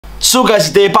So guys,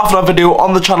 today back for another video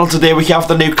on the channel. Today we have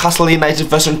the Newcastle United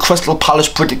versus Crystal Palace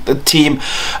predicted team.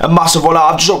 A massive one.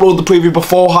 I've just uploaded the preview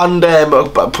beforehand,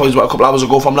 probably about a couple hours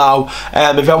ago from now.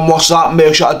 If you haven't watched that,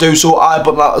 make sure to do so. I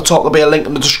put that at the top, there'll be a link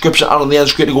in the description and on the end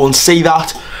screen to go and see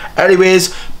that.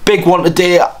 Anyways, big one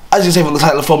today. As you see from the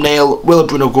title thumbnail, will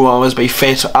Bruno be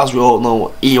fit? As we all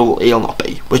know, he'll not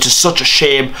be, which is such a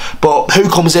shame. But who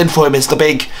comes in for him is the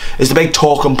big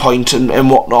talking point and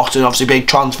whatnot, and obviously big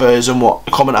transfers and what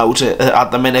coming out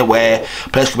at the minute where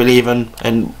players could be leaving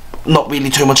and not really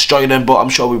too much joining, but I'm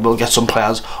sure we will get some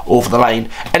players over the line.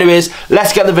 Anyways,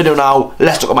 let's get in the video now.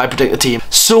 Let's look at my predicted team.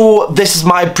 So this is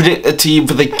my predicted team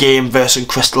for the game versus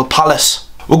Crystal Palace.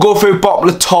 We'll go through bottom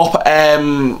to top,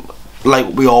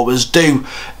 like we always do.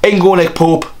 In goal, Nick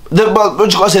Pope. Well, we're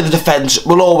just going to say the defence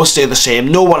will always stay the same.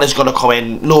 No one is going to come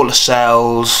in. No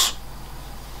Lascelles.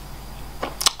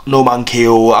 No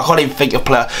Manquillo. I can't even think of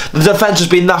player. The defence has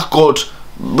been that good.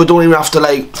 We don't even have to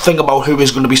like think about who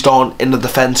is going to be starting in the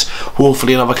defence.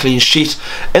 Hopefully another clean sheet.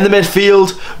 In the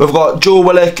midfield, we've got Joe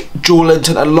Willock, Joe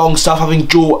Linton and Longstaff. I think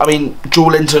Joe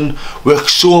Linton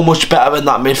works so much better in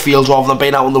that midfield rather than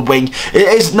being out on the wing. It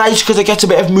is nice because it gets a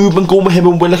bit of movement going with him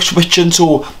and Willock switching,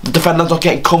 so the defender's not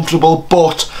getting comfortable.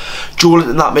 But Joe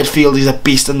Linton in that midfield, he's a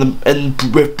beast, and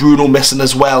with Bruno missing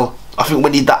as well, I think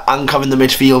we need that anchor in the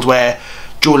midfield where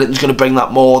Joe Linton's going to bring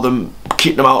that more than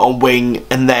keep them out on wing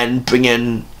and then bring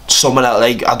in someone else.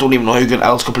 Like, I don't even know who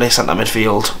else could play centre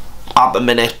midfield at the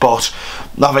minute, but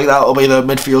I think that'll be the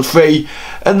midfield three.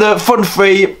 And the front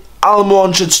three,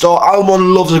 Almiron should start.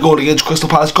 Almiron loves a goal against Crystal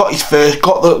Palace. Got his first,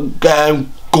 got the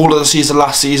goal of the season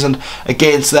last season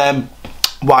against them.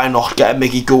 Why not get a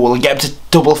Mickey goal and get him to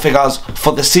double figures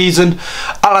for the season?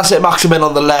 And saint-maximin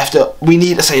on the left. We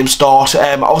need to see him start.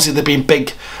 Obviously there've been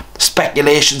big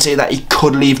speculation saying that he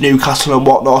could leave Newcastle and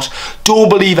whatnot. Don't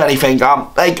believe anything.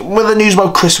 Like with the news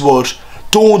about Chris Wood,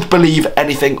 don't believe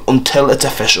anything until it's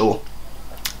official.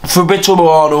 Fabrizio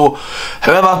Romano,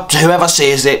 whoever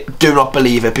says it, do not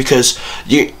believe it, because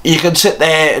you can sit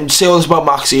there and say all this about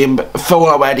Maxime,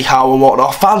 throwing out Eddie Howe and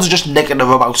whatnot. Fans are just negative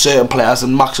about certain players,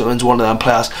 and Maximin's one of them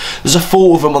players. There's a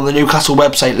photo of him on the Newcastle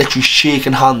website literally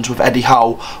shaking hands with Eddie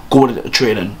Howe going into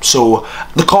training, so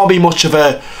there can't be much of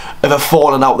a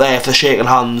falling out there if they're shaking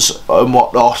hands and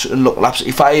whatnot and looking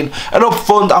absolutely fine. And up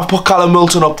front, I've put Callum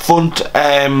Wilson up front.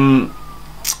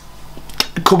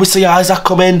 Could we see Isaac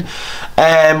come in?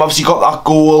 Obviously got that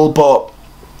goal, but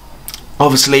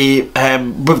obviously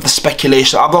with the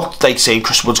speculation, I'm not like saying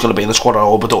Chris Wood's going to be in the squad at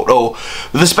all, but don't know.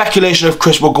 With the speculation of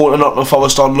Chris Wood going to Nottingham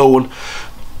Forest on loan,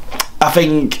 I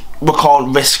think we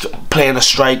can't risk playing a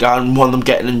striker and one of them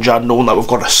getting injured, knowing that we've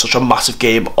got such a massive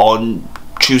game on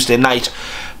Tuesday night.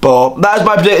 But that is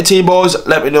my predicted team, boys.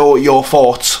 Let me know your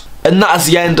thoughts. And that is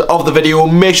the end of the video.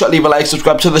 Make sure to leave a like,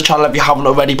 subscribe to the channel if you haven't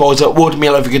already, boys. It would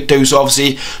mean if you could do so.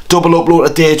 Obviously, double upload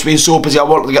today. It's been so busy. I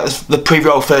wanted to get the preview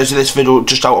out Thursday, this video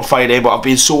just out on Friday, but I've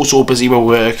been so busy with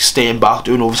work, staying back,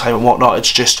 doing overtime and whatnot.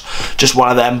 It's just one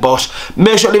of them. But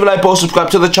make sure to leave a like, boys. Subscribe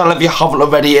to the channel if you haven't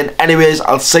already. And anyways,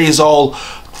 I'll see you all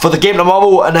for the game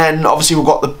tomorrow, and then obviously we've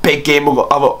got the big game. We've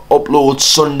got our uploads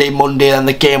Sunday, Monday, and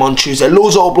the game on Tuesday.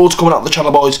 Loads of uploads coming out on the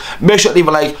channel, boys. Make sure to leave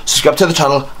a like, subscribe to the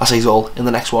channel. I'll see you all in the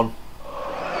next one.